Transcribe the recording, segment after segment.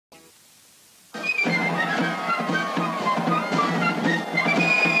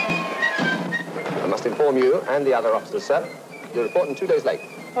inform you and the other officers, sir. You're reporting 2 days late.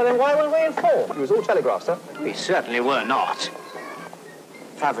 Well, then why weren't we informed? It was all telegraphed, sir. We certainly were not.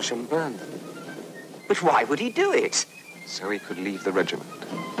 Faversham burned them. But why would he do it? So he could leave the regiment.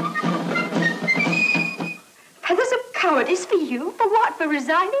 Feathers of cowardice for you? For what? For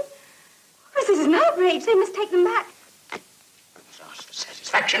resigning? This is an outrage. They must take them back. Ask for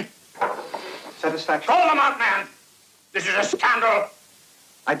satisfaction. Satisfaction? Call them out, man. This is a scandal.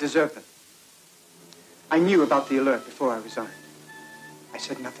 I deserve them. I knew about the alert before I resigned. I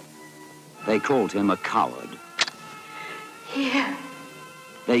said nothing. They called him a coward. Here.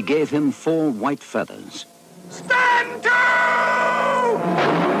 They gave him 4 white feathers. Stand to!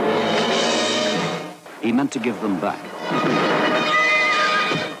 He meant to give them back.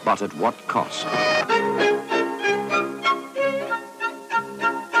 But at what cost?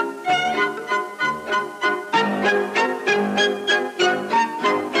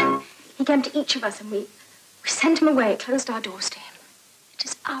 He came to each of us and we sent him away, closed our doors to him. It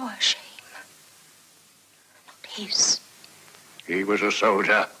is our shame, not his. He was a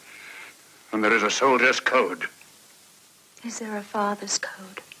soldier, and there is a soldier's code. Is there a father's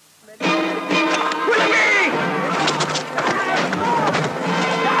code?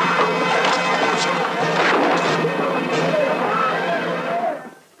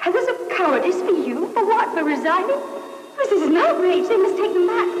 Feathers of cowardice for you? For what? For resigning? This is an outrage. They must take them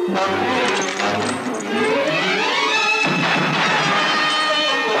back.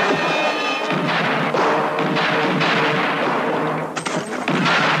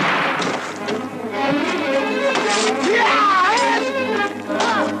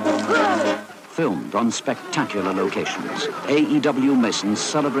 Filmed on spectacular locations, A.E.W. Mason's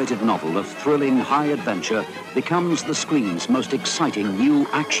celebrated novel of thrilling high adventure becomes the screen's most exciting new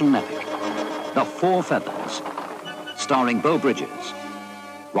action epic, The 4 Feathers, starring Beau Bridges,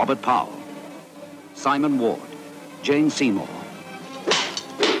 Robert Powell, Simon Ward, Jane Seymour,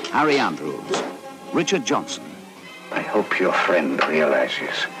 Harry Andrews, Richard Johnson. I hope your friend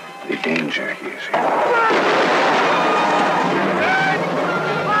realizes the danger he is in.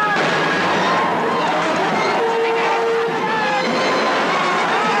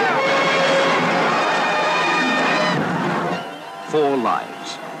 Four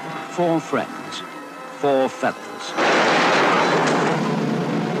lives, 4 friends, 4 feathers.